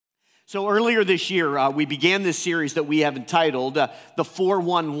So earlier this year, we began this series that we have entitled The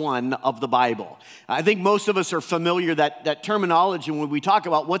 411 of the Bible. I think most of us are familiar that terminology. When we talk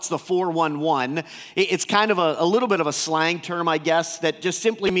about what's the 411, it's kind of a little bit of a slang term, I guess, that just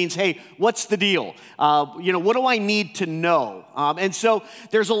simply means, hey, what's the deal? What do I need to know? And so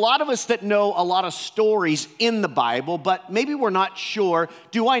there's a lot of us that know a lot of stories in the Bible, but maybe we're not sure,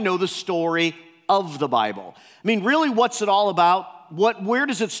 do I know the story of the Bible? I mean, really, what's it all about? Where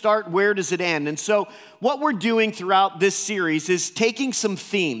does it start? Where does it end? And so what we're doing throughout this series is taking some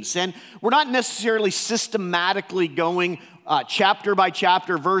themes, and we're not necessarily systematically going chapter by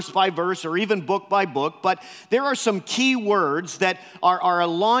chapter, verse by verse, or even book by book, but there are some key words that are a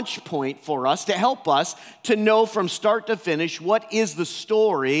launch point for us to help us to know from start to finish what is the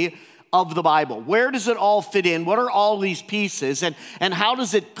story of the Bible. Where does it all fit in? What are all these pieces? And how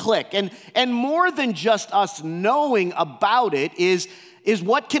does it click? And more than just us knowing about it is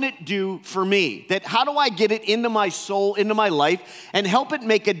what can it do for me? That how do I get it into my soul, into my life, and help it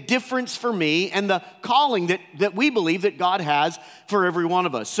make a difference for me and the calling that we believe that God has for every one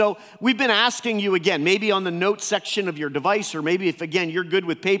of us. So we've been asking you again, maybe on the notes section of your device, or maybe if again you're good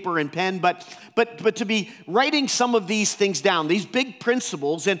with paper and pen, but to be writing some of these things down, these big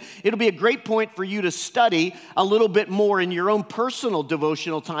principles, and it'll be a great point for you to study a little bit more in your own personal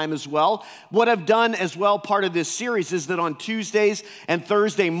devotional time as well. What I've done as well, part of this series, is that on Tuesdays and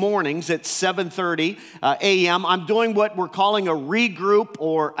Thursday mornings at 7:30 a.m., I'm doing what we're calling a regroup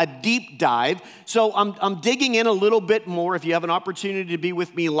or a deep dive. So I'm digging in a little bit more. If you have an opportunity to be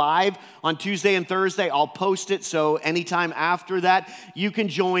with me live on Tuesday and Thursday, I'll post it. So anytime after that, you can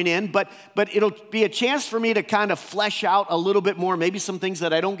join in. But it'll be a chance for me to kind of flesh out a little bit more, maybe some things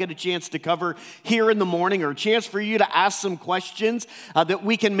that I don't get a chance to cover here in the morning, or a chance for you to ask some questions that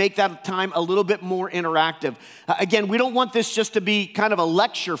we can make that time a little bit more interactive. Again, we don't want this just to be kind of a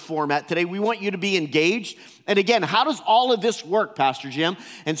lecture format today. We want you to be engaged. And again, how does all of this work, Pastor Jim?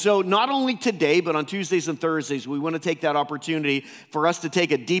 And so not only today, but on Tuesdays and Thursdays, we want to take that opportunity for us to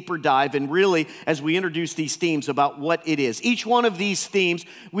take a deeper dive, and really, as we introduce these themes, about what it is. Each one of these themes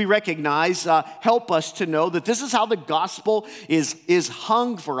we recognize help us to know that this is how the gospel is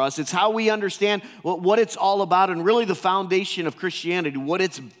hung for us. It's how we understand what it's all about, and really the foundation of Christianity, what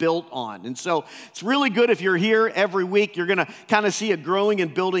it's built on. And so it's really good if you're here every week. You're going to kind of see a growing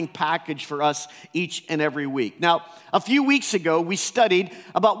and building package for us each and every week. Now, a few weeks ago, we studied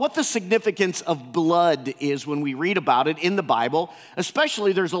about what the significance of blood is when we read about it in the Bible.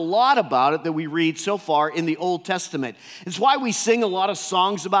 Especially, there's a lot about it that we read so far in the Old Testament. It's why we sing a lot of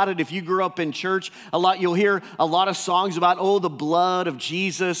songs about it. If you grew up in church, you'll hear a lot of songs about, the blood of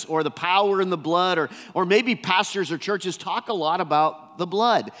Jesus, or the power in the blood, or maybe pastors or churches talk a lot about the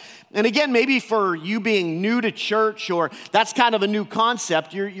blood. And again, maybe for you being new to church, or that's kind of a new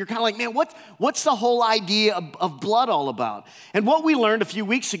concept, you're kind of like, man, what's the whole idea of blood all about? And what we learned a few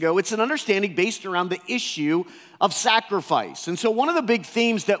weeks ago, it's an understanding based around the issue of sacrifice. And so one of the big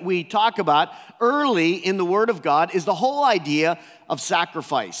themes that we talk about early in the Word of God is the whole idea of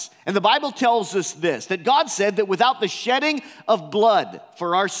sacrifice. And the Bible tells us this, that God said that without the shedding of blood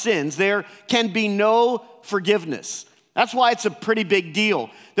for our sins, there can be no forgiveness. That's why it's a pretty big deal,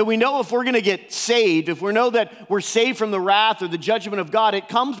 that we know if we're going to get saved, if we know that we're saved from the wrath or the judgment of God, it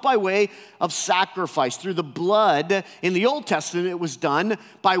comes by way of sacrifice. Through the blood, in the Old Testament, it was done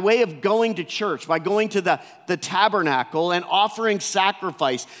by way of going to church, by going to the tabernacle and offering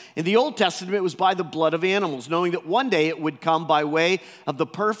sacrifice. In the Old Testament, it was by the blood of animals, knowing that one day it would come by way of the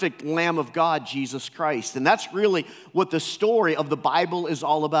perfect Lamb of God, Jesus Christ. And that's really what the story of the Bible is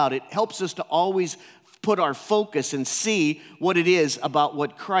all about. It helps us to always put our focus and see what it is about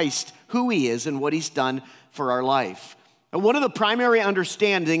what Christ, who he is, and what he's done for our life. And one of the primary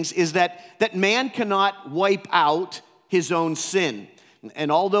understandings is that man cannot wipe out his own sin.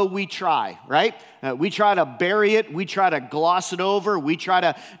 And although we try, right? We try to bury it, we try to gloss it over, we try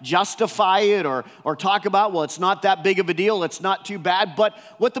to justify it or talk about, well, it's not that big of a deal, it's not too bad. But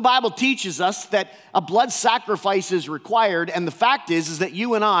what the Bible teaches us, that a blood sacrifice is required, and the fact is that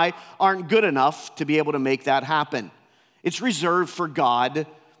you and I aren't good enough to be able to make that happen. It's reserved for God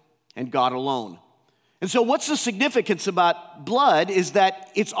and God alone. And so what's the significance about blood is that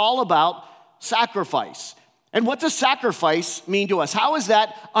it's all about sacrifice. And what does sacrifice mean to us? How is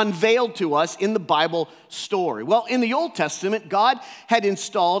that unveiled to us in the Bible story? Well, in the Old Testament, God had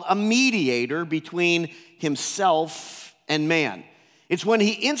installed a mediator between himself and man. It's when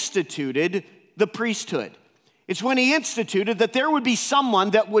he instituted the priesthood. It's when he instituted that there would be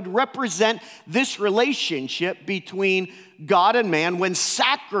someone that would represent this relationship between God and man, when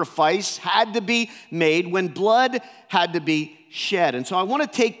sacrifice had to be made, when blood had to be shed. And so I want to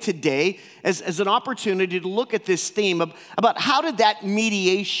take today as an opportunity to look at this theme about how did that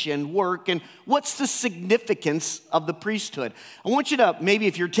mediation work and what's the significance of the priesthood. I want you to, maybe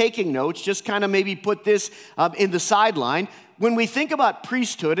if you're taking notes, just kind of maybe put this in the sideline. When we think about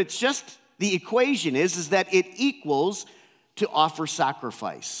priesthood, it's just the equation is that it equals to offer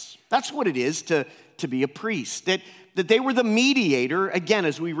sacrifice. That's what it is to be a priest. That they were the mediator, again,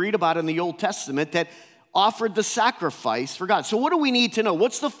 as we read about in the Old Testament, that offered the sacrifice for God. So what do we need to know?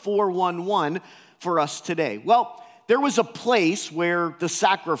 What's the 411 for us today? Well, there was a place where the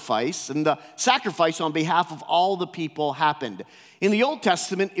sacrifice on behalf of all the people happened. In the Old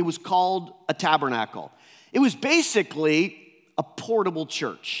Testament, it was called a tabernacle. It was basically a portable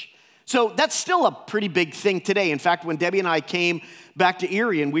church. So that's still a pretty big thing today. In fact, when Debbie and I came back to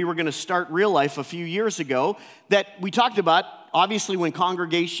Erie and we were going to start Real Life a few years ago, that we talked about, obviously when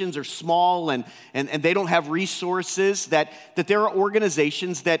congregations are small and they don't have resources, that there are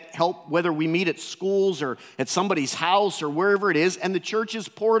organizations that help, whether we meet at schools or at somebody's house or wherever it is, and the church is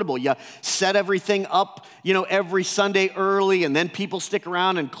portable. You set everything up, every Sunday early, and then people stick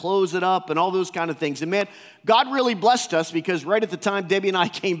around and close it up and all those kind of things. And man, God really blessed us because right at the time Debbie and I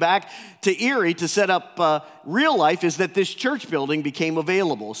came back to Erie to set up Real Life is that this church building became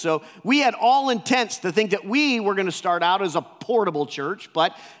available. So we had all intents to think that we were going to start out as a portable church,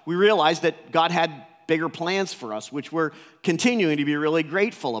 but we realized that God had bigger plans for us, which we're continuing to be really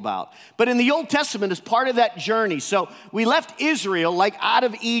grateful about. But in the Old Testament, as part of that journey, so we left Israel like out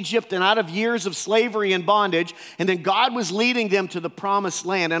of Egypt and out of years of slavery and bondage, and then God was leading them to the promised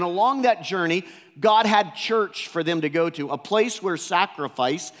land. And along that journey, God had church for them to go to, a place where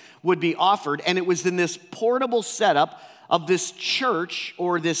sacrifice would be offered, and it was in this portable setup of this church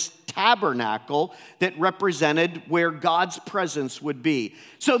or this tabernacle that represented where God's presence would be.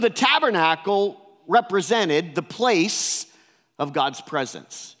 So the tabernacle represented the place of God's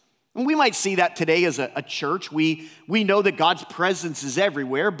presence. And we might see that today as a church. We know that God's presence is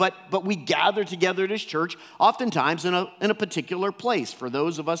everywhere, but we gather together at His church oftentimes in a particular place. For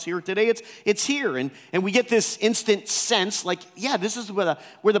those of us here today, it's here. And we get this instant sense like, yeah, this is where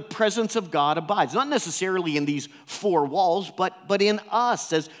the presence of God abides. Not necessarily in these four walls, but in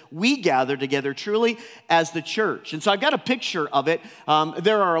us as we gather together truly as the church. And so I've got a picture of it.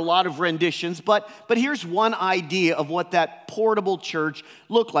 There are a lot of renditions, but here's one idea of what that portable church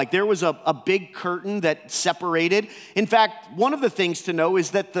looked like. There was a big curtain that separated. In fact, one of the things to know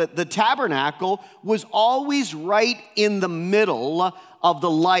is that the tabernacle was always right in the middle of the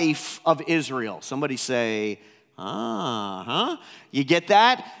life of Israel. Somebody say, you get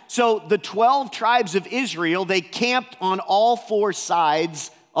that? So the 12 tribes of Israel, they camped on all four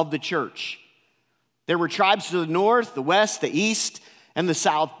sides of the church. There were tribes to the north, the west, the east, and the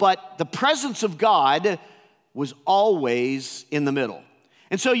south, but the presence of God was always in the middle.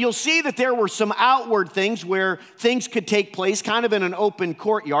 And so you'll see that there were some outward things where things could take place kind of in an open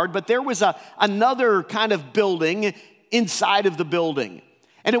courtyard, but there was another kind of building inside of the building.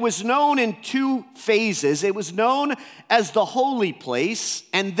 And it was known in two phases. It was known as the holy place,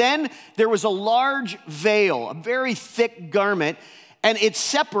 and then there was a large veil, a very thick garment, and it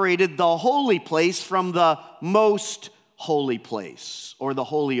separated the holy place from the most holy place, or the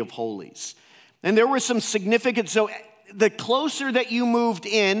Holy of Holies. And there was some significance. So the closer that you moved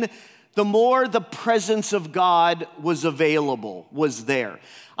in, the more the presence of God was available, was there.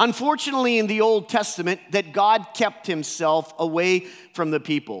 Unfortunately, in the Old Testament, that God kept Himself away from the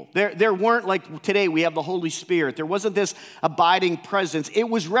people. There weren't, like today, we have the Holy Spirit. There wasn't this abiding presence. It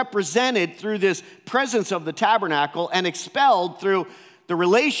was represented through this presence of the tabernacle and expelled through the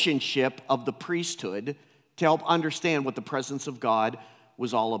relationship of the priesthood to help understand what the presence of God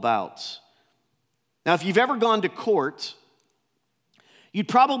was all about. Now, if you've ever gone to court, you'd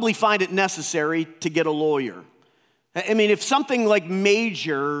probably find it necessary to get a lawyer. I mean, if something like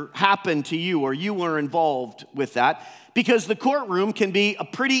major happened to you or you were involved with that, because the courtroom can be a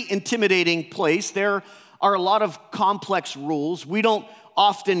pretty intimidating place. There are a lot of complex rules. We don't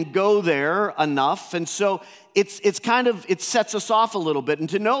often go there enough, and so it sets us off a little bit. And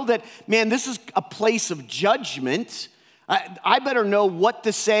to know that, man, this is a place of judgment. I better know what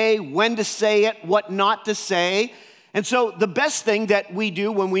to say, when to say it, what not to say. And so the best thing that we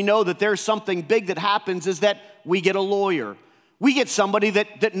do when we know that there's something big that happens is that we get a lawyer. We get somebody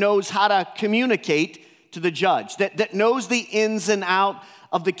that knows how to communicate to the judge, that knows the ins and out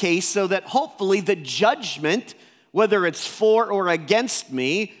of the case so that hopefully the judgment, whether it's for or against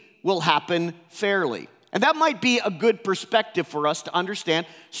me, will happen fairly. And that might be a good perspective for us to understand.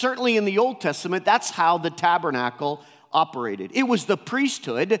 Certainly in the Old Testament, that's how the tabernacle operated. It was the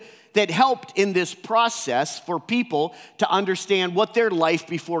priesthood that helped in this process for people to understand what their life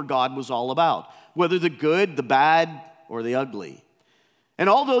before God was all about, whether the good, the bad, or the ugly. And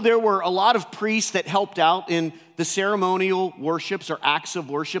although there were a lot of priests that helped out in the ceremonial worships or acts of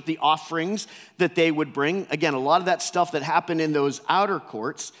worship, the offerings that they would bring, again, a lot of that stuff that happened in those outer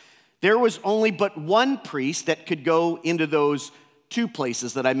courts, there was only but one priest that could go into those two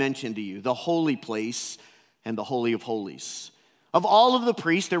places that I mentioned to you, the holy place and the Holy of Holies. Of all of the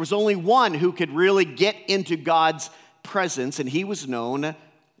priests, there was only one who could really get into God's presence, and he was known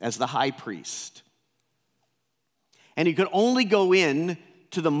as the high priest. And he could only go in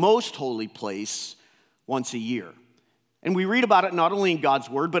to the most holy place once a year. And we read about it not only in God's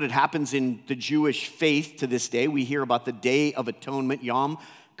word, but it happens in the Jewish faith to this day. We hear about the Day of Atonement, Yom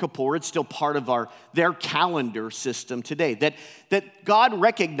Kippur. It's still part of their calendar system today. That God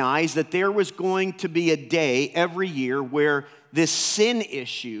recognized that there was going to be a day every year where this sin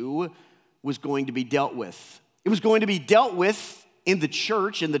issue was going to be dealt with. It was going to be dealt with in the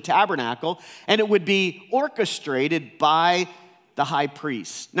church, in the tabernacle, and it would be orchestrated by the high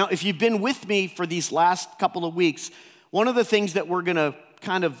priest. Now, if you've been with me for these last couple of weeks, one of the things that we're going to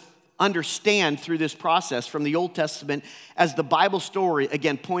kind of understand through this process from the Old Testament as the Bible story,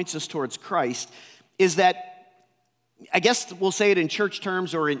 again, points us towards Christ, is that, I guess we'll say it in church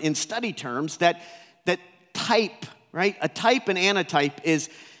terms or in study terms, that type, right? A type and antitype is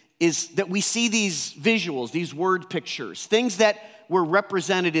that we see these visuals, these word pictures, things that were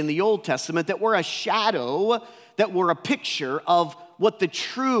represented in the Old Testament that were a shadow, that were a picture of what the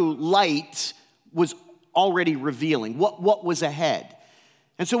true light was already revealing, what was ahead.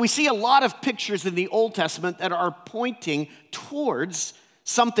 And so we see a lot of pictures in the Old Testament that are pointing towards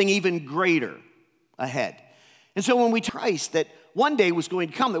something even greater ahead. And so when we Christ that one day was going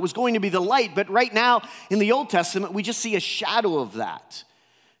to come, that was going to be the light, but right now in the Old Testament, we just see a shadow of that.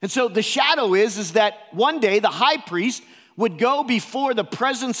 And so the shadow is that one day the high priest would go before the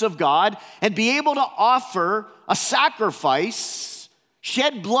presence of God and be able to offer a sacrifice,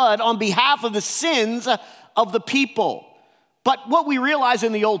 shed blood on behalf of the sins of the people. But what we realize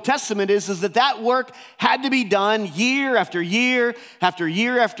in the Old Testament is that work had to be done year after year after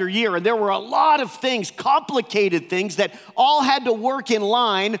year after year. And there were a lot of things, complicated things, that all had to work in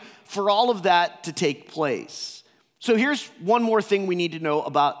line for all of that to take place. So here's one more thing we need to know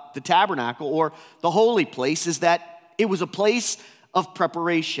about the tabernacle or the holy place is that it was a place of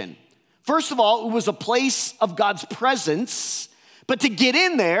preparation. First of all, it was a place of God's presence, but to get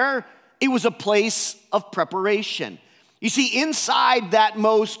in there, it was a place of preparation. You see, inside that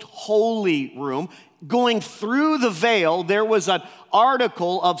most holy room, going through the veil, there was an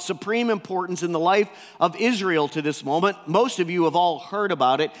article of supreme importance in the life of Israel to this moment. Most of you have all heard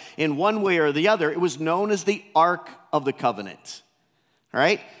about it in one way or the other. It was known as the Ark of the Covenant, all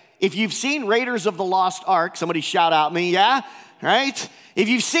right? If you've seen Raiders of the Lost Ark, somebody shout out me, yeah? Right? If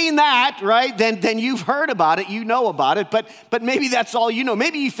you've seen that, right, then you've heard about it, you know about it, but maybe that's all you know.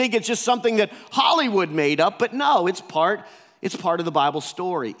 Maybe you think it's just something that Hollywood made up, but no, it's part of the Bible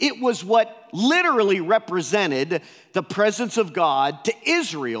story. It was what literally represented the presence of God to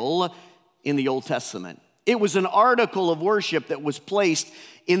Israel in the Old Testament. It was an article of worship that was placed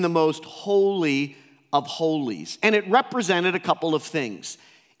in the most holy of holies, and it represented a couple of things.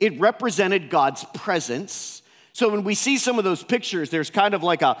 It represented God's presence. So when we see some of those pictures, there's kind of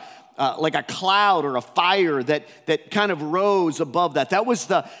like a cloud or a fire that kind of rose above that. That was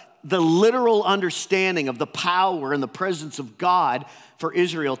the literal understanding of the power and the presence of God for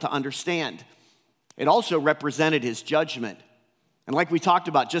Israel to understand. It also represented his judgment. And like we talked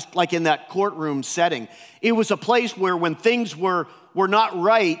about, just like in that courtroom setting, it was a place where when things were not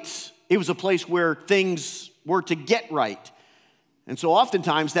right, it was a place where things were to get right. And so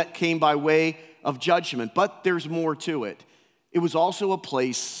oftentimes that came by way of judgment, but there's more to it. It was also a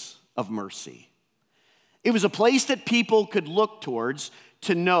place of mercy. It was a place that people could look towards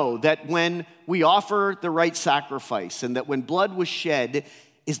to know that when we offer the right sacrifice and that when blood was shed,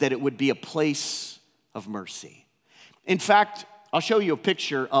 is that it would be a place of mercy. In fact, I'll show you a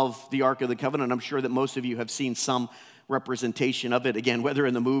picture of the Ark of the Covenant. I'm sure that most of you have seen some representation of it, again, whether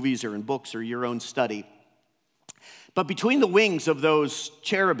in the movies or in books or your own study. But between the wings of those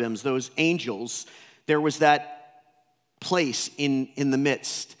cherubims, those angels, there was that place in the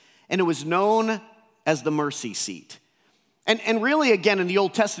midst. And it was known as the mercy seat. And really, again, in the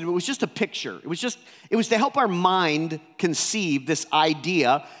Old Testament, it was just a picture. It was to help our mind conceive this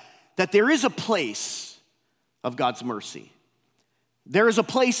idea that there is a place of God's mercy. There is a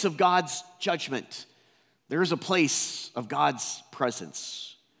place of God's judgment. There is a place of God's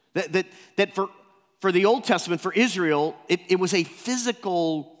presence. That for the Old Testament, for Israel, it was a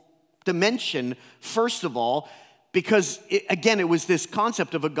physical dimension, first of all, because, it was this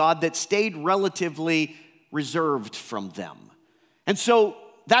concept of a God that stayed relatively reserved from them. And so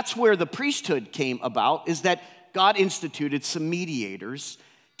that's where the priesthood came about, is that God instituted some mediators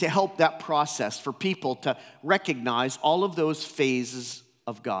to help that process for people to recognize all of those phases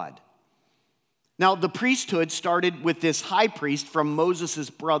of God. Now, the priesthood started with this high priest from Moses'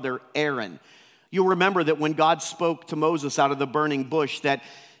 brother, Aaron. You'll remember that when God spoke to Moses out of the burning bush, that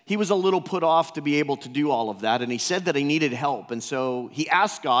he was a little put off to be able to do all of that, and he said that he needed help. And so he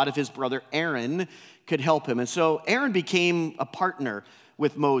asked God if his brother Aaron could help him. And so Aaron became a partner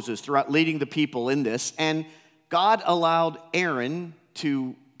with Moses throughout leading the people in this, and God allowed Aaron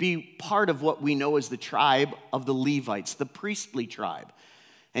to be part of what we know as the tribe of the Levites, the priestly tribe.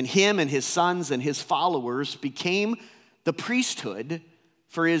 And him and his sons and his followers became the priesthood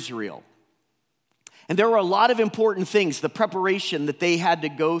for Israel. And there were a lot of important things, the preparation that they had to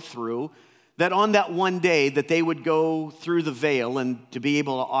go through, that on that one day that they would go through the veil and to be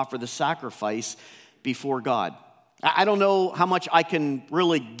able to offer the sacrifice before God. I don't know how much I can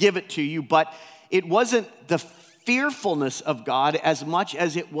really give it to you, but it wasn't the fearfulness of God as much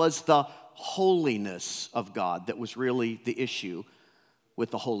as it was the holiness of God that was really the issue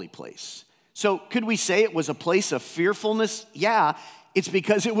with the holy place. So could we say it was a place of fearfulness? Yeah, it's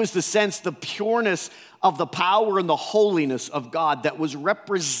because it was the sense, the pureness of the power and the holiness of God that was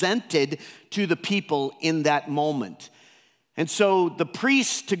represented to the people in that moment. And so the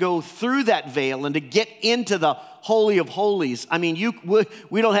priests, to go through that veil and to get into the Holy of Holies, I mean,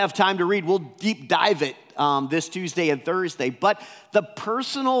 we don't have time to read. We'll deep dive it this Tuesday and Thursday. But the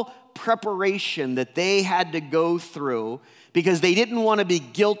personal preparation that they had to go through, because they didn't want to be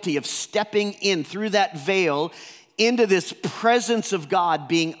guilty of stepping in through that veil into this presence of God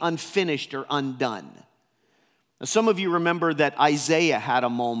being unfinished or undone. Now, some of you remember that Isaiah had a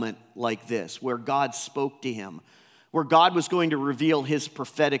moment like this, where God spoke to him, where God was going to reveal his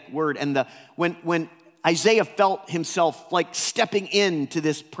prophetic word. And when Isaiah felt himself like stepping into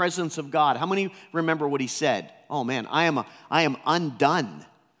this presence of God, how many remember what he said? Oh man, I am undone.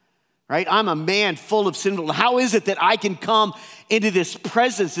 Right? I'm a man full of sin. How is it that I can come into this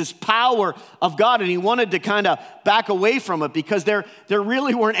presence, this power of God? And he wanted to kind of back away from it, because there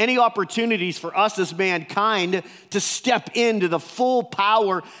really weren't any opportunities for us as mankind to step into the full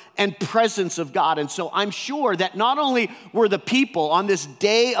power and presence of God. And so I'm sure that not only were the people on this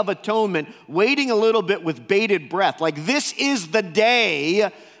day of atonement waiting a little bit with bated breath, like this is the day,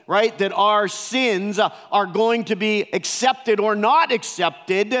 right, that our sins are going to be accepted or not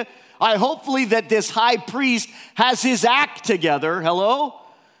accepted. Hopefully that this high priest has his act together, hello?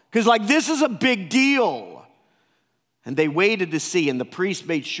 Because like this is a big deal. And they waited to see, and the priest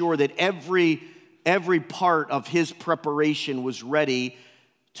made sure that every part of his preparation was ready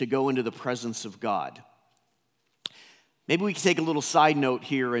to go into the presence of God. Maybe we could take a little side note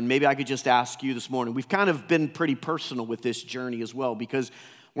here, and maybe I could just ask you this morning. We've kind of been pretty personal with this journey as well, because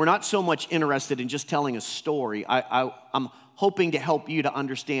we're not so much interested in just telling a story. I'm hoping to help you to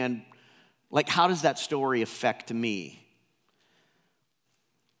understand, like, how does that story affect me?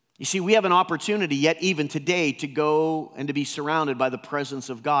 You see, we have an opportunity yet even today to go and to be surrounded by the presence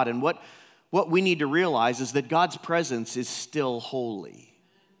of God. And what we need to realize is that God's presence is still holy.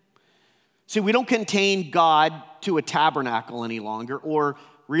 See, we don't contain God to a tabernacle any longer, or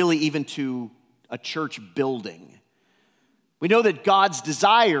really even to a church building. We know that God's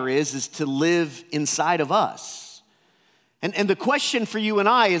desire is to live inside of us. And the question for you and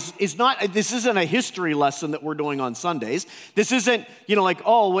I is not, this isn't a history lesson that we're doing on Sundays. This isn't, like,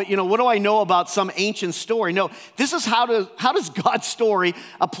 what do I know about some ancient story? No, this is how does God's story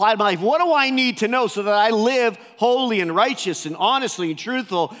apply to my life? What do I need to know so that I live holy and righteous and honestly and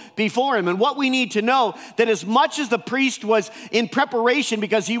truthful before him? And what we need to know, that as much as the priest was in preparation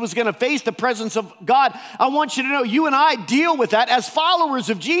because he was going to face the presence of God, I want you to know you and I deal with that as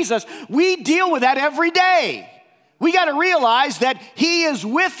followers of Jesus. We deal with that every day. We got to realize that he is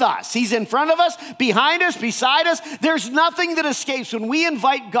with us. He's in front of us, behind us, beside us. There's nothing that escapes. When we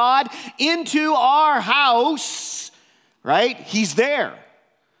invite God into our house, right, he's there.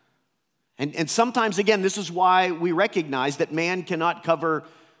 And sometimes, again, this is why we recognize that man cannot cover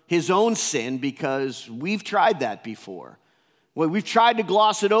his own sin, because we've tried that before. Well, we've tried to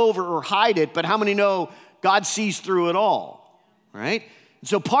gloss it over or hide it, but how many know God sees through it all, right?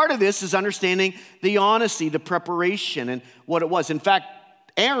 So part of this is understanding the honesty, the preparation, and what it was. In fact,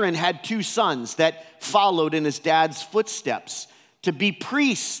 Aaron had 2 sons that followed in his dad's footsteps to be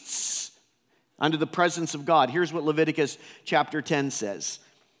priests under the presence of God. Here's what Leviticus chapter 10 says.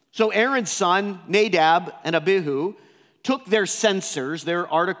 So Aaron's son, Nadab and Abihu, took their censers, their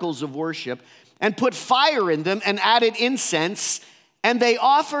articles of worship, and put fire in them and added incense, and they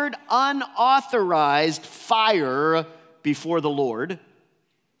offered unauthorized fire before the Lord.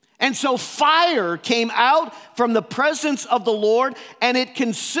 And so fire came out from the presence of the Lord, and it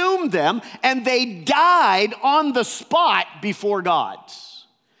consumed them, and they died on the spot before God.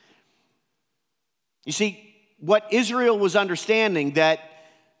 You see, what Israel was understanding, that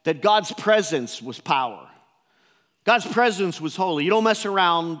God's presence was power. God's presence was holy. You don't mess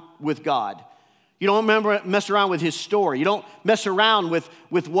around with God. You don't mess around with his story. You don't mess around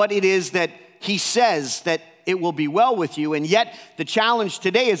with what it is that he says, that it will be well with you. And yet the challenge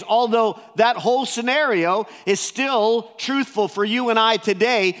today is, although that whole scenario is still truthful for you and I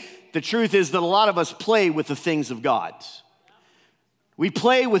today, the truth is that a lot of us play with the things of God. We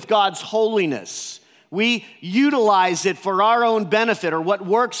play with God's holiness. We utilize it for our own benefit or what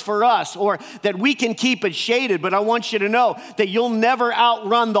works for us, or that we can keep it shaded. But I want you to know that you'll never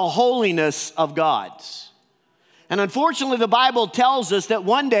outrun the holiness of God. And unfortunately, the Bible tells us that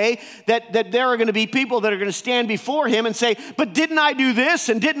one day that there are going to be people that are going to stand before him and say, but didn't I do this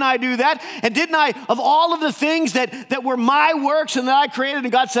and didn't I do that? And didn't I, of all of the things that were my works and that I created?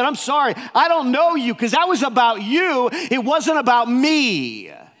 And God said, I'm sorry, I don't know you, because that was about you. It wasn't about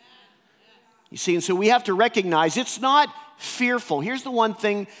me. You see, and so we have to recognize it's not fearful. Here's the one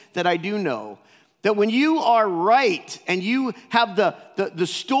thing that I do know, that when you are right and you have the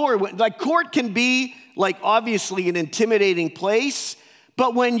story, like court can be like obviously an intimidating place,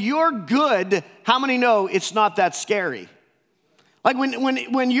 but when you're good, how many know it's not that scary? Like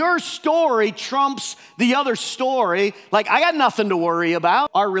when your story trumps the other story, like I got nothing to worry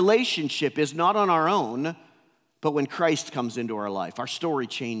about. Our relationship is not on our own, but when Christ comes into our life, our story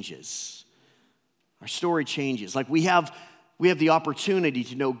changes. Our story changes. Like we have the opportunity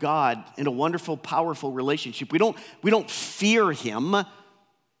to know God in a wonderful, powerful relationship. We don't fear him.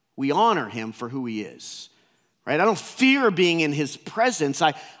 We honor him for who he is, right? I don't fear being in his presence.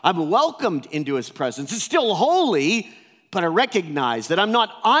 I'm welcomed into his presence. It's still holy, but I recognize that I'm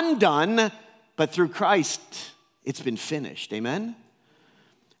not undone, but through Christ, it's been finished. Amen?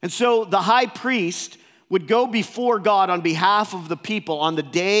 And so the high priest would go before God on behalf of the people on the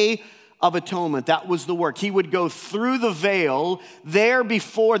Day of Atonement. That was the work. He would go through the veil there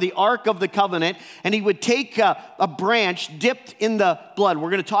before the Ark of the Covenant, and he would take a branch dipped in the blood.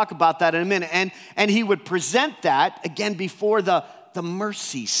 We're going to talk about that in a minute. And he would present that again before the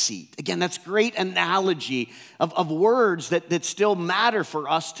mercy seat. Again, that's great analogy of words that still matter for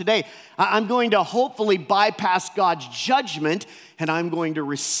us today. I'm going to hopefully bypass God's judgment, and I'm going to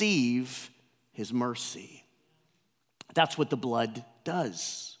receive his mercy. That's what the blood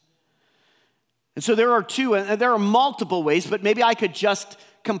does. And so there are multiple ways, but maybe I could just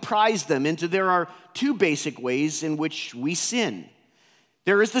comprise them into there are two basic ways in which we sin.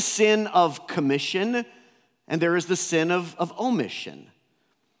 There is the sin of commission, and there is the sin of omission,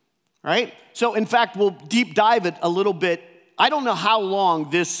 right? So in fact, we'll deep dive it a little bit. I don't know how long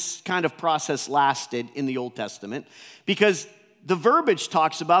this kind of process lasted in the Old Testament, because the verbiage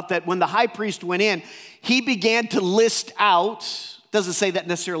talks about that when the high priest went in, he began to list out. Doesn't say that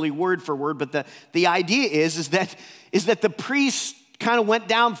necessarily word for word, but the idea is that the priest kind of went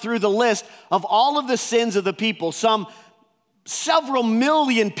down through the list of all of the sins of the people, several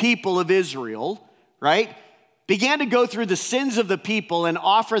million people of Israel, right? Began to go through the sins of the people and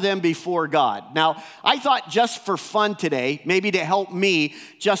offer them before God. Now, I thought just for fun today, maybe to help me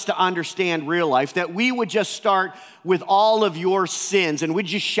just to understand real life, that we would just start with all of your sins and we'd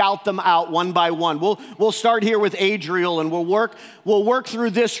just shout them out one by one. We'll start here with Adriel, and we'll work through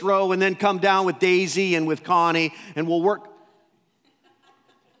this row and then come down with Daisy and with Connie, and we'll work.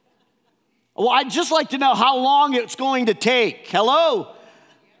 Well, I'd just like to know how long it's going to take. Hello?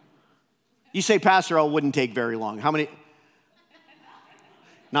 You say, Pastor, it wouldn't take very long. How many?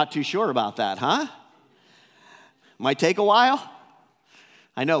 Not too sure about that, huh? Might take a while.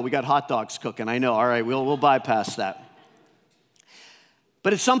 I know, we got hot dogs cooking. I know, all right, we'll bypass that.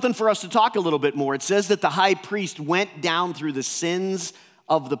 But it's something for us to talk a little bit more. It says that the high priest went down through the sins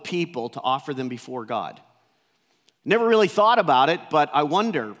of the people to offer them before God. Never really thought about it, but I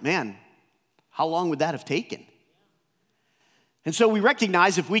wonder, man, how long would that have taken? And so we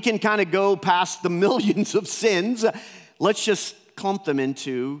recognize if we can kind of go past the millions of sins, let's just clump them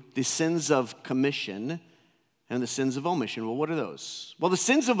into the sins of commission and the sins of omission. Well, what are those? Well, the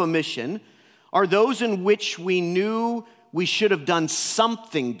sins of omission are those in which we knew we should have done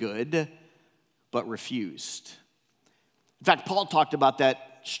something good, but refused. In fact, Paul talked about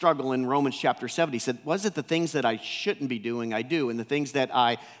that struggle in Romans chapter 7. He said, was it the things that I shouldn't be doing, I do, and the things that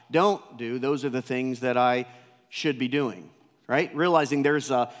I don't do, those are the things that I should be doing, right? Realizing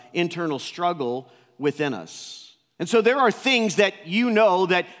there's an internal struggle within us. And so there are things that you know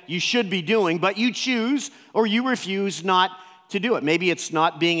that you should be doing, but you choose or you refuse not to do it. Maybe it's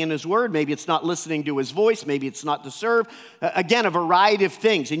not being in his word. Maybe it's not listening to his voice. Maybe it's not to serve. Again, a variety of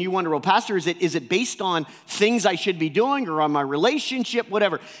things. And you wonder, well, Pastor, is it based on things I should be doing or on my relationship,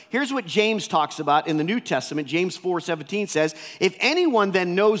 whatever? Here's what James talks about in the New Testament. James 4:17 says, if anyone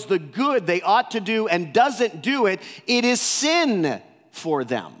then knows the good they ought to do and doesn't do it, it is sin for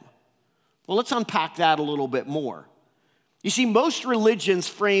them. Well, let's unpack that a little bit more. You see, most religions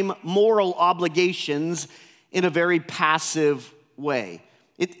frame moral obligations in a very passive way.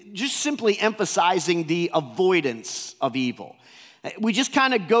 It just simply emphasizing the avoidance of evil. We just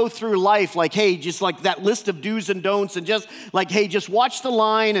kind of go through life like, hey, just like that list of do's and don'ts, and just like, hey, just watch the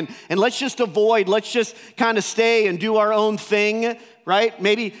line and let's just avoid, let's just kind of stay and do our own thing, right?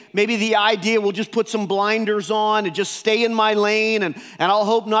 Maybe the idea we'll just put some blinders on and just stay in my lane and I'll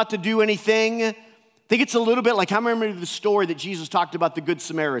hope not to do anything. I think it's a little bit like, I remember the story that Jesus talked about the Good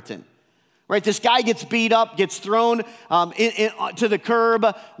Samaritan. Right, this guy gets beat up, gets thrown to the curb,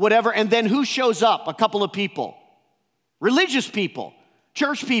 whatever, and then who shows up? A couple of people. Religious people,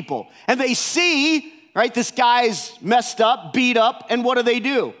 church people. And they see, right, this guy's messed up, beat up, and what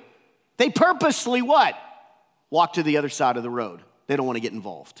do? They purposely what? Walk to the other side of the road. They don't want to get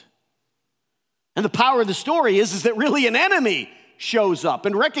involved. And the power of the story is that really an enemy shows up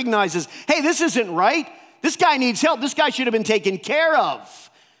and recognizes, hey, this isn't right. This guy needs help. This guy should have been taken care of.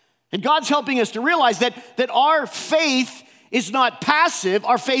 And God's helping us to realize that our faith is not passive,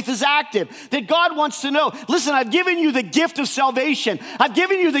 our faith is active. That God wants to know, listen, I've given you the gift of salvation. I've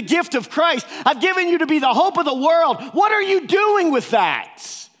given you the gift of Christ. I've given you to be the hope of the world. What are you doing with that?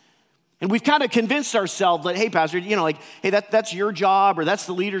 And we've kind of convinced ourselves that, hey, Pastor, like, hey, that's your job or that's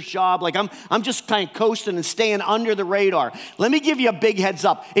the leader's job. Like, I'm just kind of coasting and staying under the radar. Let me give you a big heads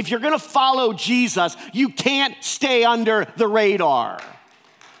up. If you're going to follow Jesus, you can't stay under the radar.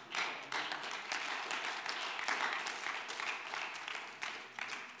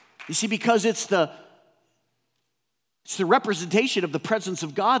 You see, because it's the representation of the presence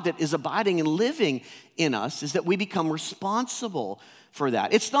of God that is abiding and living in us, is that we become responsible for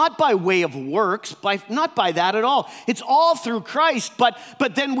that. It's not by way of works, not by that at all. It's all through Christ, but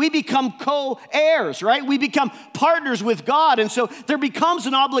then we become co-heirs, right? We become partners with God, and so there becomes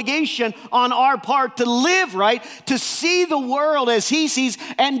an obligation on our part to live right, to see the world as he sees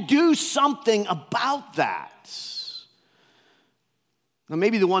and do something about that. Now,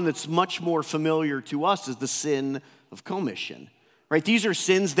 maybe the one that's much more familiar to us is the sin of commission, right? These are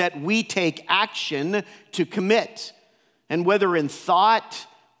sins that we take action to commit. And whether in thought,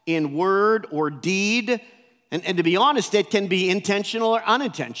 in word, or deed, and to be honest, it can be intentional or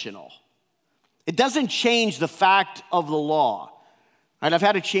unintentional. It doesn't change the fact of the law. Right? I've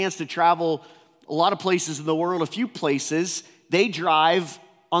had a chance to travel a lot of places in the world. A few places, they drive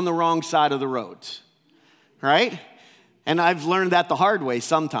on the wrong side of the road, right? And I've learned that the hard way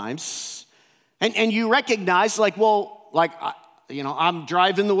sometimes. And you recognize, I'm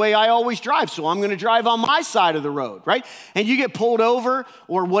driving the way I always drive, so I'm going to drive on my side of the road, right? And you get pulled over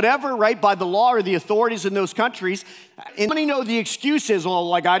or whatever, right, by the law or the authorities in those countries. And many know the excuse is,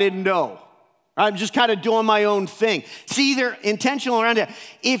 I didn't know. I'm just kind of doing my own thing. See, they're intentional around it.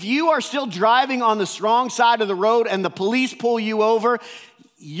 If you are still driving on the wrong side of the road and the police pull you over,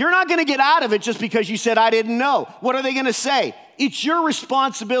 you're not going to get out of it just because you said, I didn't know. What are they going to say? It's your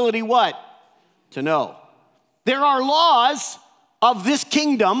responsibility, what? To know. There are laws of this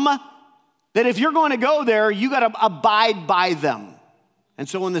kingdom that if you're going to go there, you got to abide by them. And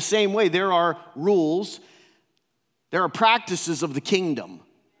so in the same way, there are rules, there are practices of the kingdom.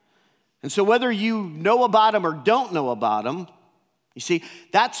 And so whether you know about them or don't know about them, you see,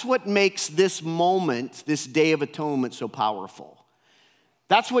 that's what makes this moment, this Day of Atonement, so powerful.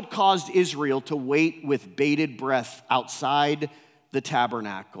 That's what caused Israel to wait with bated breath outside the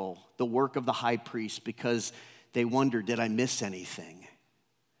tabernacle, the work of the high priest, because they wondered, did I miss anything?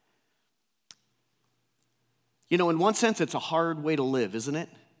 In one sense, it's a hard way to live, isn't it?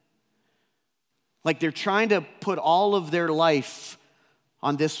 Like they're trying to put all of their life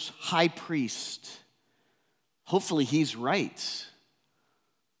on this high priest. Hopefully he's right.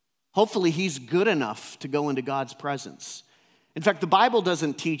 Hopefully he's good enough to go into God's presence. In fact, the Bible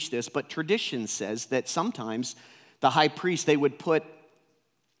doesn't teach this, but tradition says that sometimes the high priest, they would put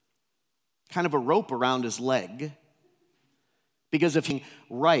kind of a rope around his leg, because if he's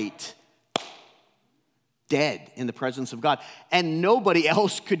right dead in the presence of God. And nobody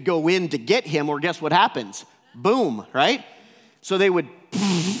else could go in to get him, or guess what happens? Boom, right? So they would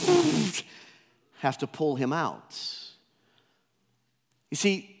have to pull him out. You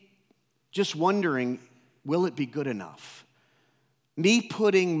see, just wondering, will it be good enough? Me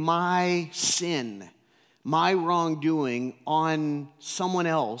putting my sin, my wrongdoing on someone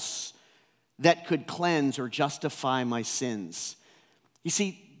else that could cleanse or justify my sins. You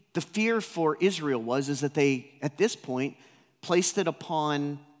see, the fear for Israel is that they, at this point, placed it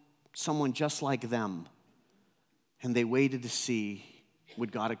upon someone just like them. And they waited to see,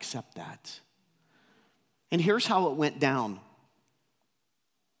 would God accept that? And here's how it went down.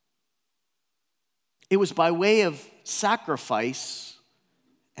 It was by way of sacrifice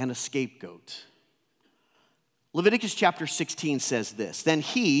and a scapegoat. Leviticus chapter 16 says this, then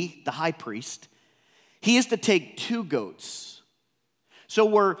he, the high priest, he is to take 2 goats. So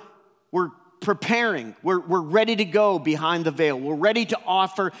we're preparing, we're ready to go behind the veil. We're ready to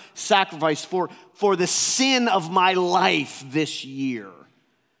offer sacrifice for the sin of my life this year.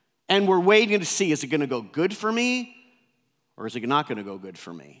 And we're waiting to see, is it gonna go good for me or is it not gonna go good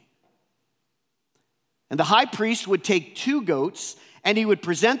for me? And the high priest would take 2 goats and he would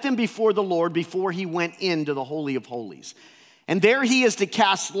present them before the Lord before he went into the Holy of Holies. And there he is to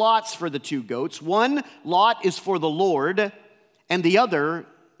cast lots for the 2 goats. One lot is for the Lord and the other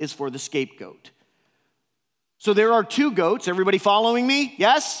is for the scapegoat. So there are 2 goats. Everybody following me?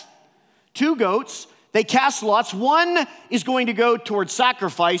 Yes? 2 goats. They cast lots. One is going to go towards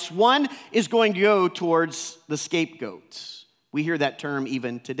sacrifice. One is going to go towards the scapegoat. We hear that term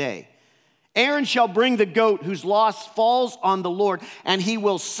even today. Aaron shall bring the goat whose loss falls on the Lord, and he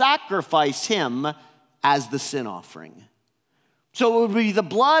will sacrifice him as the sin offering. So it would be the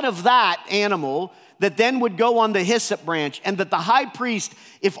blood of that animal that then would go on the hyssop branch, and that the high priest,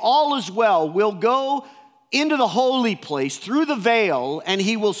 if all is well, will go into the holy place through the veil, and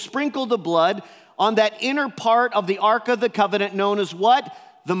he will sprinkle the blood on that inner part of the Ark of the Covenant known as what?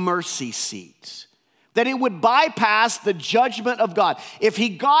 The mercy seat. That it would bypass the judgment of God. If he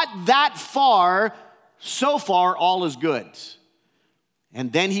got that far, so far all is good.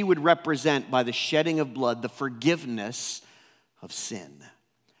 And then he would represent by the shedding of blood the forgiveness of sin.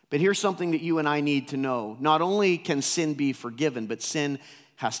 But here's something that you and I need to know. Not only can sin be forgiven, but sin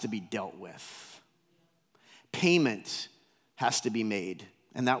has to be dealt with. Payment has to be made.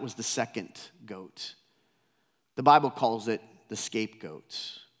 And that was the second goat. The Bible calls it the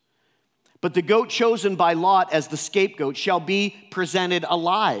scapegoat. But the goat chosen by Lot as the scapegoat shall be presented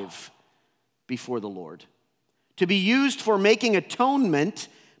alive before the Lord, to be used for making atonement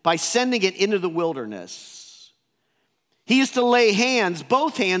by sending it into the wilderness. He is to lay hands,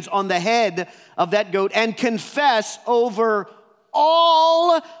 both hands, on the head of that goat and confess over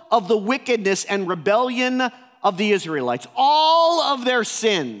all of the wickedness and rebellion of the Israelites, all of their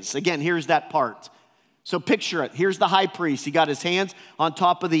sins. Again, here's that part. So picture it. Here's the high priest. He got his hands on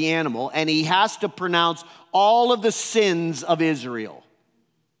top of the animal, and he has to pronounce all of the sins of Israel.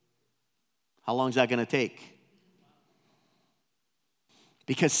 How long is that going to take?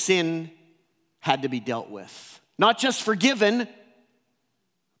 Because sin had to be dealt with. Not just forgiven,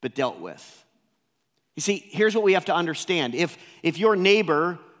 but dealt with. You see, here's what we have to understand. If your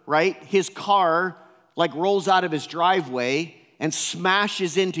neighbor, right, his car like rolls out of his driveway and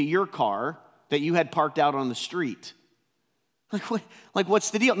smashes into your car that you had parked out on the street.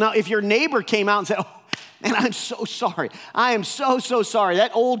 What's the deal? Now, if your neighbor came out and said, oh, man, I'm so sorry. I am so sorry.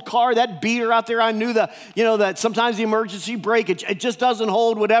 That old car, that beater out there, I knew that sometimes the emergency brake, it just doesn't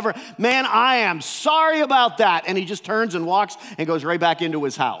hold, whatever. Man, I am sorry about that. And he just turns and walks and goes right back into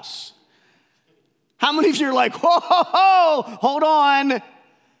his house. How many of you are like, whoa, hold on.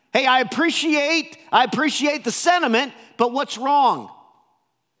 Hey, I appreciate the sentiment, but what's wrong?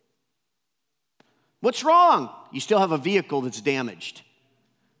 What's wrong? You still have a vehicle that's damaged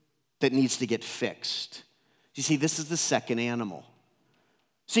that needs to get fixed. You see, this is the second animal.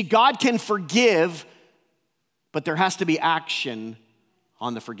 See, God can forgive, but there has to be action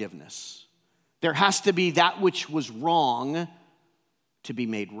on the forgiveness. There has to be that which was wrong to be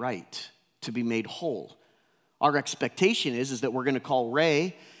made right, to be made whole. Our expectation is that we're going to call Ray,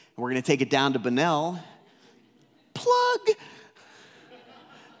 and we're going to take it down to Bunnell. Plug!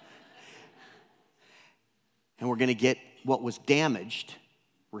 And we're going to get what was damaged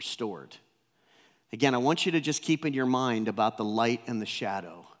restored. Again, I want you to just keep in your mind about the light and the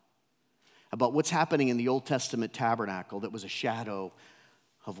shadow, about what's happening in the Old Testament tabernacle that was a shadow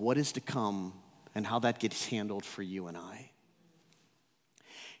of what is to come and how that gets handled for you and I.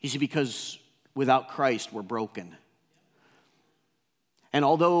 You see, because without Christ, we're broken. And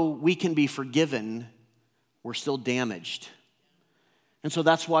although we can be forgiven, we're still damaged. And so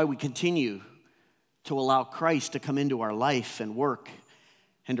that's why we continue to allow Christ to come into our life and work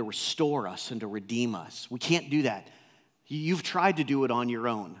and to restore us and to redeem us. We can't do that. You've tried to do it on your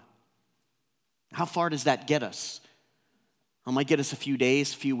own. How far does that get us? It might get us a few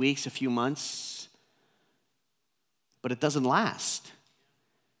days, a few weeks, a few months, but it doesn't last.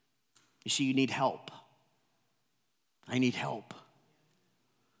 You see, you need help. I need help.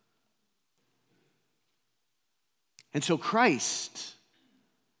 And so Christ,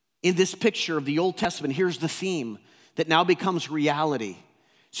 in this picture of the Old Testament, here's the theme that now becomes reality.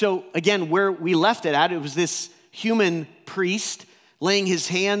 So again, where we left it at, it was this human priest laying his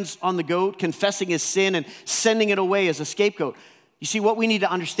hands on the goat, confessing his sin, and sending it away as a scapegoat. You see, what we need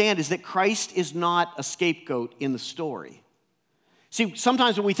to understand is that Christ is not a scapegoat in the story. See,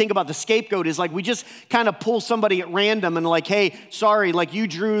 sometimes when we think about the scapegoat is like we just kind of pull somebody at random and like, hey, sorry, like you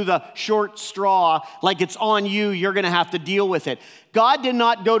drew the short straw, like it's on you, you're going to have to deal with it. God did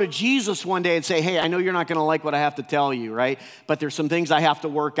not go to Jesus one day and say, hey, I know you're not going to like what I have to tell you, right? But there's some things I have to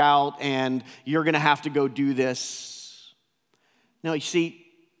work out and you're going to have to go do this. No, you see,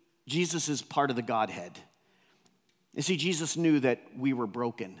 Jesus is part of the Godhead. You see, Jesus knew that we were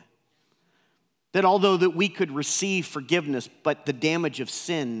broken. That although that we could receive forgiveness, but the damage of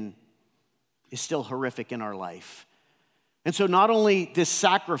sin is still horrific in our life. And so not only this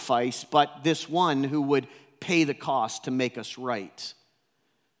sacrifice, but this one who would pay the cost to make us right.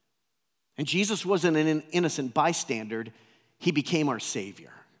 And Jesus wasn't an innocent bystander. He became our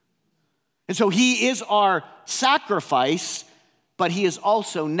Savior. And so he is our sacrifice, but he is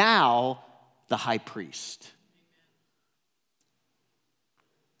also now the high priest.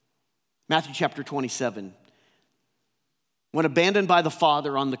 Matthew chapter 27. When abandoned by the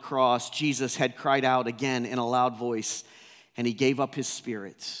Father on the cross, Jesus had cried out again in a loud voice, and he gave up his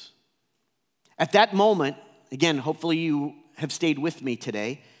spirit. At that moment, again, hopefully you have stayed with me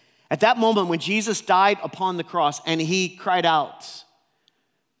today. At that moment when Jesus died upon the cross and he cried out,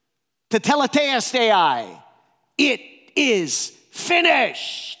 Tetelestai, it is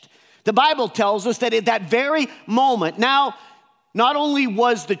finished. The Bible tells us that at that very moment, now, not only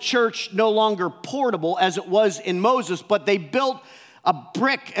was the church no longer portable as it was in Moses, but they built a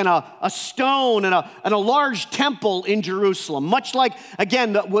brick and a stone and a large temple in Jerusalem, much like,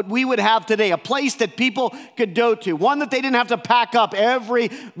 again, what we would have today, a place that people could go to, one that they didn't have to pack up every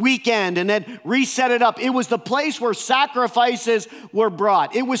weekend and then reset it up. It was the place where sacrifices were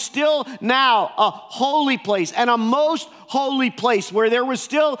brought. It was still now a holy place and a most holy place where there was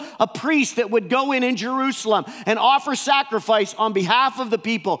still a priest that would go in Jerusalem and offer sacrifice on behalf of the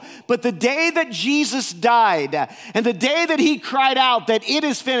people. But the day that Jesus died and the day that he cried out that it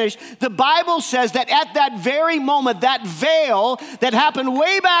is finished, the Bible says that at that very moment, that veil that happened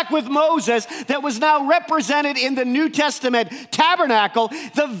way back with Moses that was now represented in the New Testament tabernacle,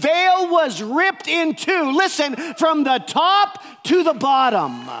 the veil was ripped in two, listen, from the top to the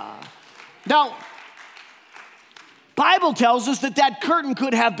bottom. Now, Bible tells us that that curtain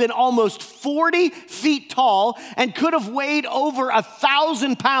could have been almost 40 feet tall and could have weighed over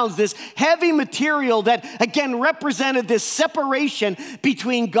 1,000 pounds, this heavy material that, again, represented this separation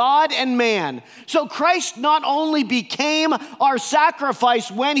between God and man. So Christ not only became our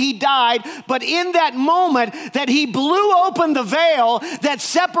sacrifice when he died, but in that moment that he blew open the veil that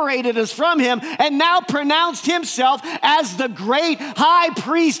separated us from him and now pronounced himself as the great high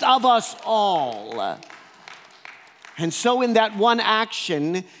priest of us all. And so in that one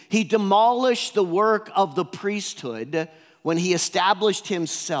action, he demolished the work of the priesthood when he established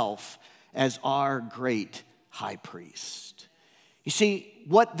himself as our great high priest. You see,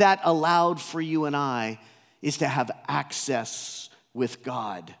 what that allowed for you and I is to have access with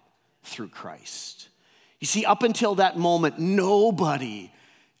God through Christ. You see, up until that moment, nobody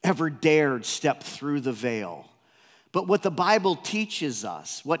ever dared step through the veil. But what the Bible teaches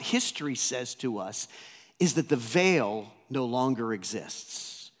us, what history says to us, is that the veil no longer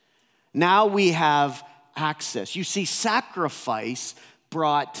exists. Now we have access. You see, sacrifice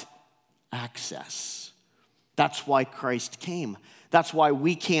brought access. That's why Christ came. That's why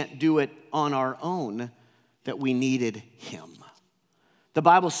we can't do it on our own, that we needed him. The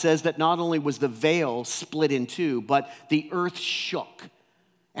Bible says that not only was the veil split in two, but the earth shook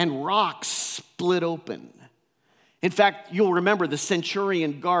and rocks split open. In fact, you'll remember the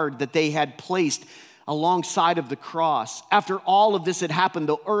centurion guard that they had placed alongside of the cross. After all of this had happened,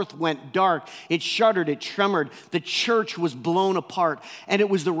 the earth went dark. It shuddered, it trembled. The church was blown apart. And it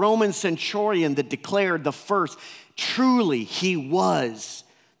was the Roman centurion that declared the first, truly, he was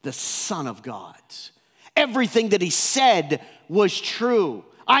the Son of God. Everything that he said was true.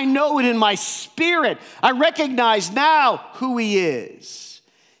 I know it in my spirit. I recognize now who he is.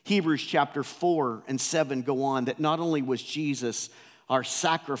 Hebrews chapter 4 and 7 go on that not only was Jesus our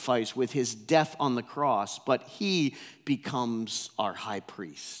sacrifice with his death on the cross, but he becomes our high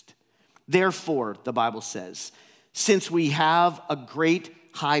priest. Therefore, the Bible says, since we have a great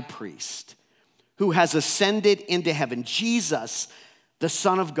high priest who has ascended into heaven, Jesus, the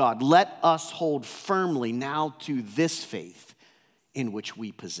Son of God, let us hold firmly now to this faith in which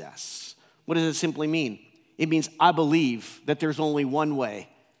we possess. What does it simply mean? It means I believe that there's only one way,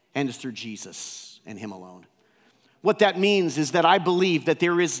 and it's through Jesus and him alone. What that means is that I believe that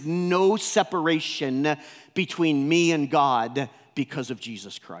there is no separation between me and God because of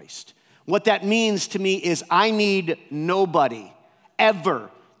Jesus Christ. What that means to me is I need nobody ever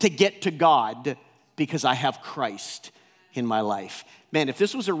to get to God because I have Christ in my life. Man, if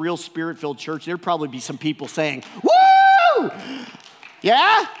this was a real spirit-filled church, there'd probably be some people saying, woo!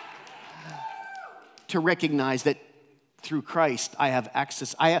 Yeah? To recognize that through Christ I have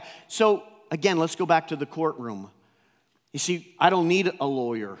access. So again, let's go back to the courtroom. You see, I don't need a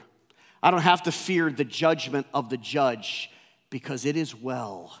lawyer. I don't have to fear the judgment of the judge because it is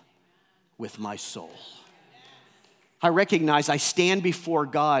well with my soul. I recognize I stand before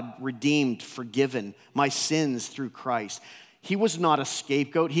God redeemed, forgiven, my sins through Christ. He was not a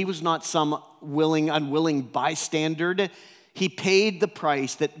scapegoat. He was not some unwilling bystander. He paid the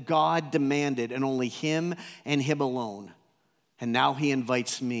price that God demanded, and only him and him alone. And now he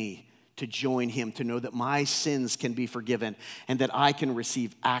invites me to join him, to know that my sins can be forgiven and that I can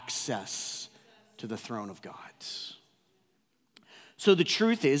receive access to the throne of God. So the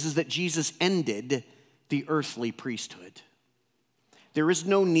truth is that Jesus ended the earthly priesthood. There is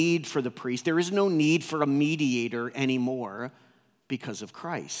no need for the priest. There is no need for a mediator anymore because of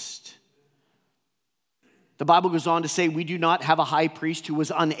Christ. The Bible goes on to say we do not have a high priest who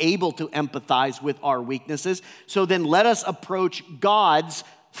was unable to empathize with our weaknesses. So then let us approach God's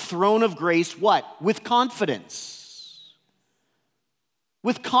throne of grace, what? With confidence.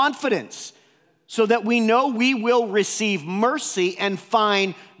 With confidence, so that we know we will receive mercy and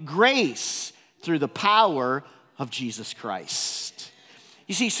find grace through the power of Jesus Christ.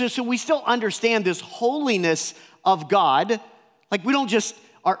 You see, so we still understand this holiness of God. Like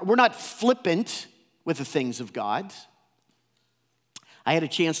we're not flippant with the things of God. I had a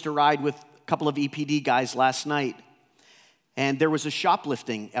chance to ride with a couple of EPD guys last night, and there was a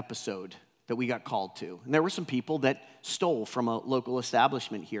shoplifting episode that we got called to. And there were some people that stole from a local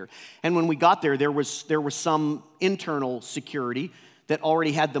establishment here. And when we got there, there was some internal security that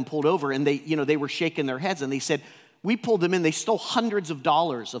already had them pulled over, and they were shaking their heads, and they said, we pulled them in, they stole hundreds of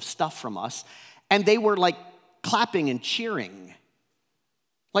dollars of stuff from us, and they were like clapping and cheering.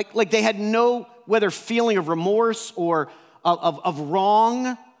 Like they had no whether feeling of remorse or of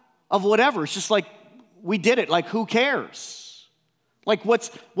wrong, of whatever. It's just like, we did it, like who cares? Like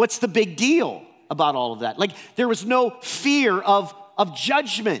what's the big deal about all of that? Like there was no fear of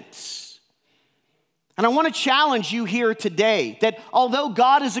judgment. And I want to challenge you here today that although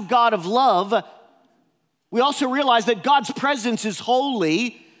God is a God of love, we also realize that God's presence is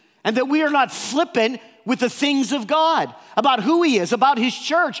holy and that we are not flippant with the things of God, about who he is, about his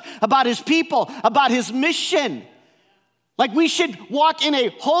church, about his people, about his mission. Like we should walk in a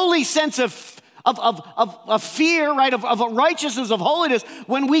holy sense of fear, right, of a righteousness, of holiness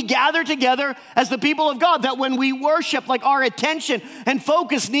when we gather together as the people of God, that when we worship, like our attention and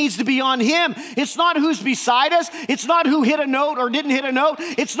focus needs to be on him. It's not who's beside us. It's not who hit a note or didn't hit a note.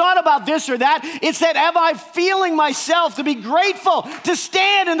 It's not about this or that. It's that am I feeling myself to be grateful to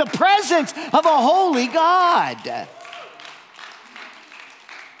stand in the presence of a holy God.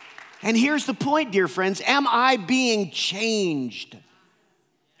 And here's the point, dear friends. Am I being changed?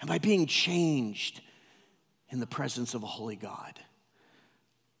 Am I being changed in the presence of a holy God?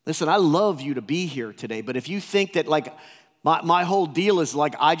 Listen, I love you to be here today, but if you think that like my whole deal is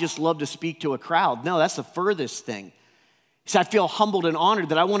like I just love to speak to a crowd, no, that's the furthest thing. See, I feel humbled and honored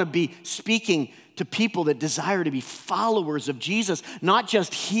that I want to be speaking to people that desire to be followers of Jesus, not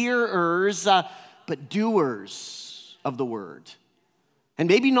just hearers, but doers of the word. And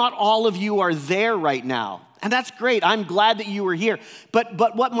maybe not all of you are there right now. And that's great. I'm glad that you are here. But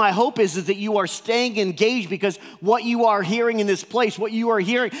what my hope is that you are staying engaged, because what you are hearing in this place, what you are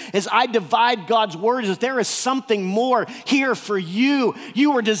hearing as I divide God's word, is there is something more here for you.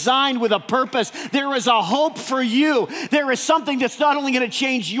 You were designed with a purpose. There is a hope for you. There is something that's not only going to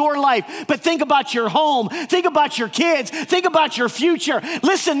change your life, but think about your home. Think about your kids. Think about your future.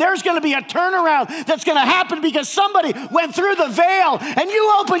 Listen, there's going to be a turnaround that's going to happen because somebody went through the veil and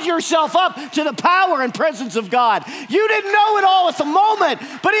you opened yourself up to the power and presence presence of God. You didn't know it all at the moment,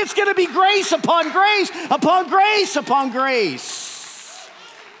 but it's going to be grace upon grace upon grace upon grace.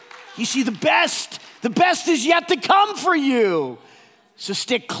 You see, the best is yet to come for you. So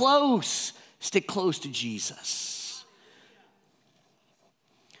stick close to Jesus.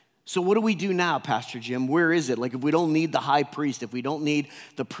 So what do we do now, Pastor Jim? Where is it? Like if we don't need the high priest, if we don't need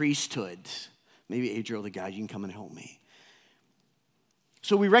the priesthood, maybe Adriel, the guy, you can come and help me.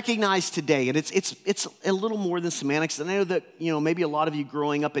 So we recognize today, and it's a little more than semantics. And I know that, maybe a lot of you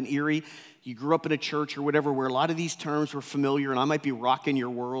growing up in Erie, you grew up in a church or whatever where a lot of these terms were familiar, and I might be rocking your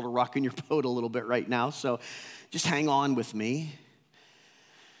world or rocking your boat a little bit right now. So just hang on with me.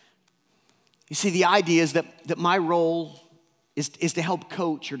 You see, the idea is that my role is to help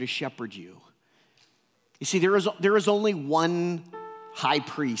coach or to shepherd you. You see, there is only one high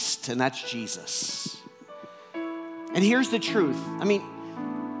priest, and that's Jesus. And here's the truth. I mean,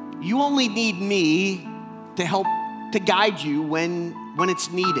 you only need me to help to guide you when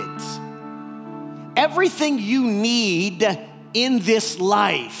it's needed. Everything you need in this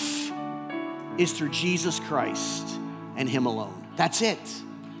life is through Jesus Christ and Him alone. That's it.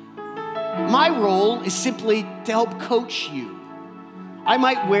 My role is simply to help coach you. I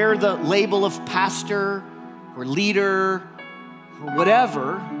might wear the label of pastor or leader or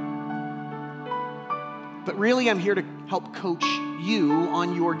whatever, but really I'm here to help coach you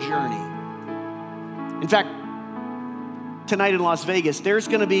on your journey. In fact, tonight in Las Vegas, there's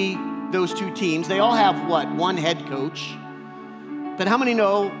going to be those two teams. They all have one head coach. But how many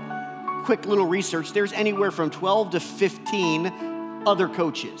know, quick little research, there's anywhere from 12 to 15 other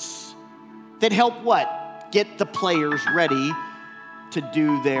coaches that help get the players ready to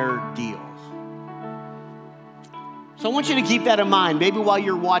do their deal. So I want you to keep that in mind, maybe while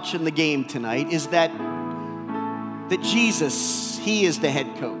you're watching the game tonight, is that Jesus, He is the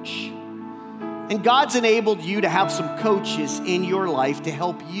head coach. And God's enabled you to have some coaches in your life to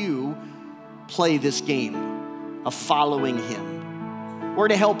help you play this game of following Him, or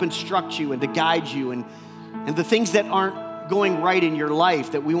to help instruct you and to guide you and the things that aren't going right in your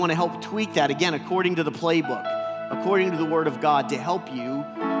life, that we want to help tweak that, again, according to the playbook, according to the Word of God, to help you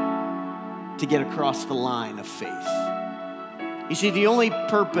to get across the line of faith. You see, the only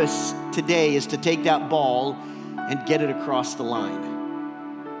purpose today is to take that ball and get it across the line.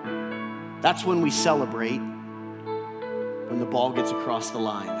 That's when we celebrate, when the ball gets across the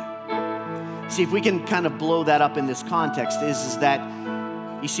line. See, if we can kind of blow that up in this context, is that,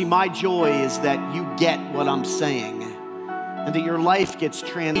 you see, my joy is that you get what I'm saying and that your life gets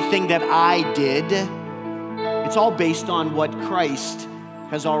Anything that I did, it's all based on what Christ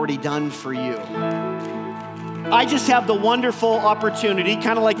has already done for you. I just have the wonderful opportunity,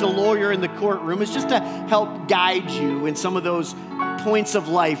 kind of like the lawyer in the courtroom, is just to help guide you in some of those points of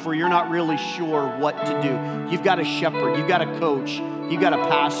life where you're not really sure what to do. You've got a shepherd, you've got a coach, you've got a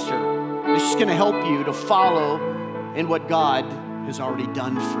pastor. It's just gonna help you to follow in what God has already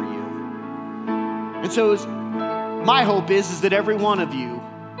done for you. And so my hope is that every one of you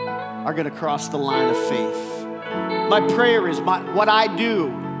are gonna cross the line of faith. My prayer is, what I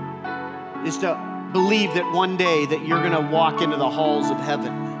do is to believe that one day that you're gonna walk into the halls of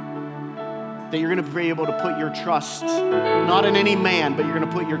heaven, that you're gonna be able to put your trust, not in any man, but you're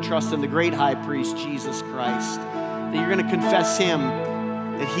gonna put your trust in the great high priest, Jesus Christ, that you're gonna confess Him,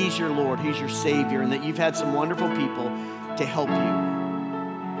 that He's your Lord, He's your Savior, and that you've had some wonderful people to help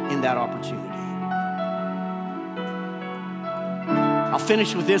you in that opportunity. I'll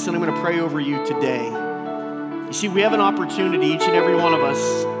finish with this, and I'm gonna pray over you today. You see, we have an opportunity, each and every one of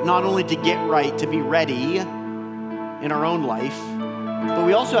us, not only to get right, to be ready in our own life, but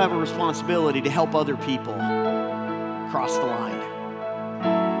we also have a responsibility to help other people cross the line.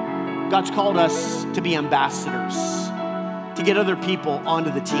 God's called us to be ambassadors, to get other people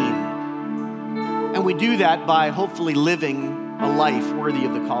onto the team. And we do that by hopefully living a life worthy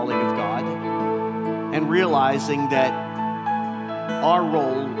of the calling of God and realizing that our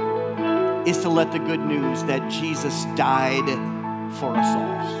role is to let the good news that Jesus died for us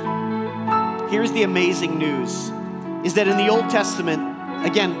all. Here's the amazing news, is that in the Old Testament,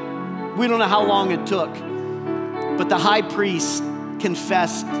 again, we don't know how long it took, but the high priest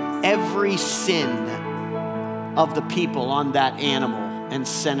confessed every sin of the people on that animal and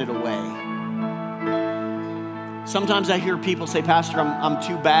sent it away. Sometimes I hear people say, Pastor, I'm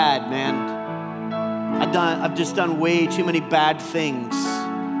too bad, man. I've just done way too many bad things.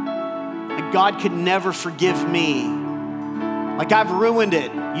 Like God could never forgive me. Like I've ruined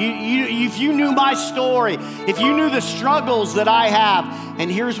it. If you knew my story, if you knew the struggles that I have, and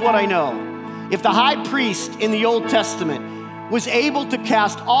here's what I know. If the high priest in the Old Testament was able to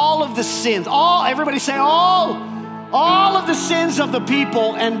cast all of the sins, everybody say all of the sins of the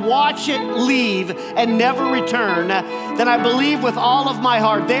people and watch it leave and never return, then I believe with all of my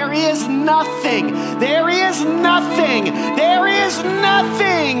heart there is nothing that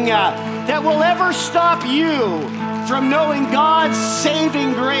will ever stop you from knowing God's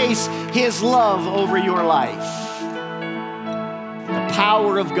saving grace, His love over your life. The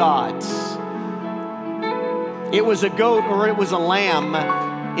power of God. It was a goat or it was a lamb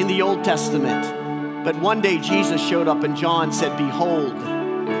in the Old Testament. But one day Jesus showed up and John said, "Behold,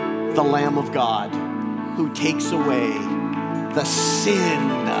 the Lamb of God who takes away the sin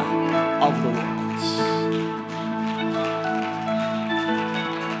of the world."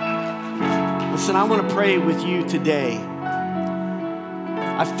 Listen, I want to pray with you today.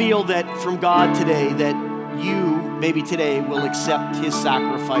 I feel that from God today that you maybe today will accept His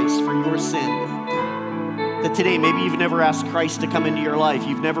sacrifice for your sin. That today maybe you've never asked Christ to come into your life.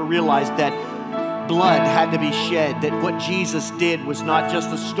 You've never realized that blood had to be shed, that what Jesus did was not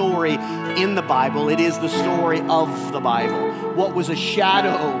just a story in the Bible, it is the story of the Bible. What was a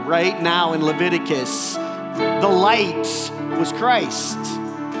shadow right now in Leviticus, the light was Christ.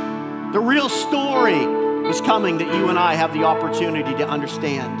 The real story was coming that you and I have the opportunity to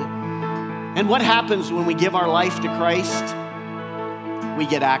understand. And what happens when we give our life to Christ? We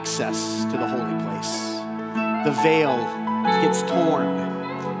get access to the holy place. The veil gets torn,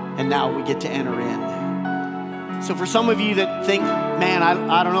 and now we get to enter in. So for some of you that think, man,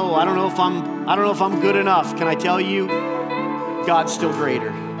 I don't know if I'm good enough, can I tell you, God's still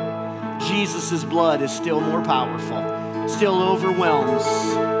greater. Jesus' blood is still more powerful, still overwhelms.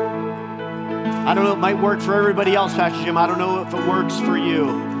 I don't know, it might work for everybody else, Pastor Jim. I don't know if it works for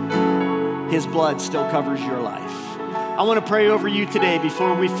you. His blood still covers your life. I want to pray over you today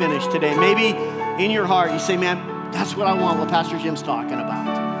before we finish today. Maybe in your heart you say, man, that's what I want, what Pastor Jim's talking about.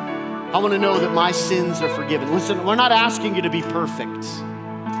 I want to know that my sins are forgiven. Listen, we're not asking you to be perfect,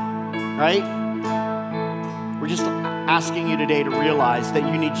 right? We're just asking you today to realize that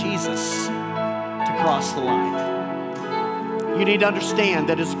you need Jesus to cross the line. You need to understand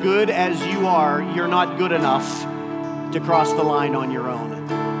that as good as you are, you're not good enough to cross the line on your own.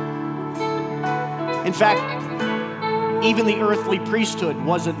 In fact, even the earthly priesthood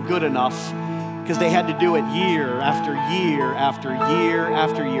wasn't good enough because they had to do it year after year after year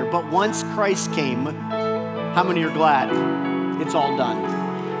after year. But once Christ came, how many are glad? It's all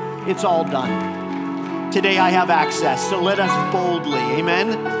done. It's all done. Today I have access, so let us boldly,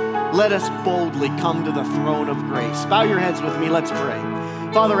 amen? Let us boldly come to the throne of grace. Bow your heads with me, let's pray.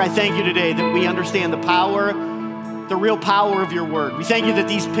 Father, I thank you today that we understand the power, the real power of your word. We thank you that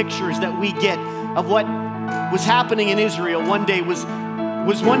these pictures that we get of what was happening in Israel one day was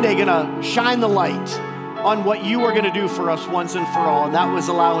one day gonna shine the light on what you are gonna do for us once and for all, and that was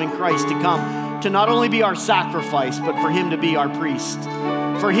allowing Christ to come to not only be our sacrifice, but for him to be our priest.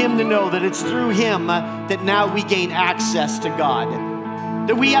 For him to know that it's through him that now we gain access to God.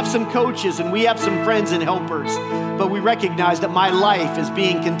 That we have some coaches and we have some friends and helpers, but we recognize that my life is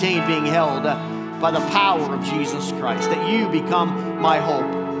being contained, being held by the power of Jesus Christ. That you become my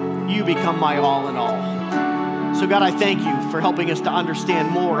hope. You become my all in all. So God, I thank you for helping us to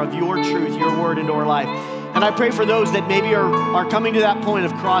understand more of your truth, your word into our life. And I pray for those that maybe are coming to that point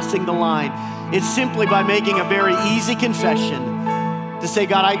of crossing the line. It's simply by making a very easy confession to say,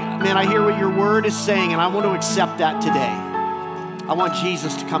 God, I hear what your word is saying, and I want to accept that today. I want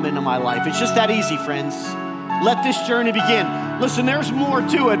Jesus to come into my life. It's just that easy, friends. Let this journey begin. Listen, there's more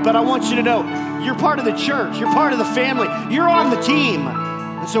to it, but I want you to know you're part of the church. You're part of the family. You're on the team.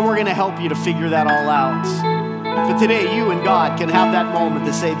 And so we're going to help you to figure that all out. But today, you and God can have that moment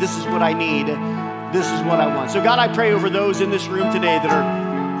to say, this is what I need. This is what I want. So God, I pray over those in this room today that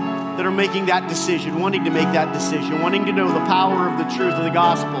are making that decision, wanting to make that decision, wanting to know the power of the truth of the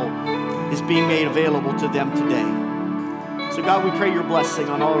gospel is being made available to them today. So God, we pray your blessing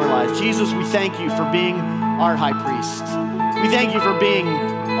on all our lives. Jesus, we thank you for being our high priest. We thank you for being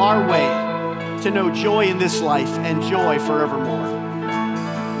our way to know joy in this life and joy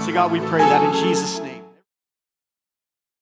forevermore. So God, we pray that in Jesus' name.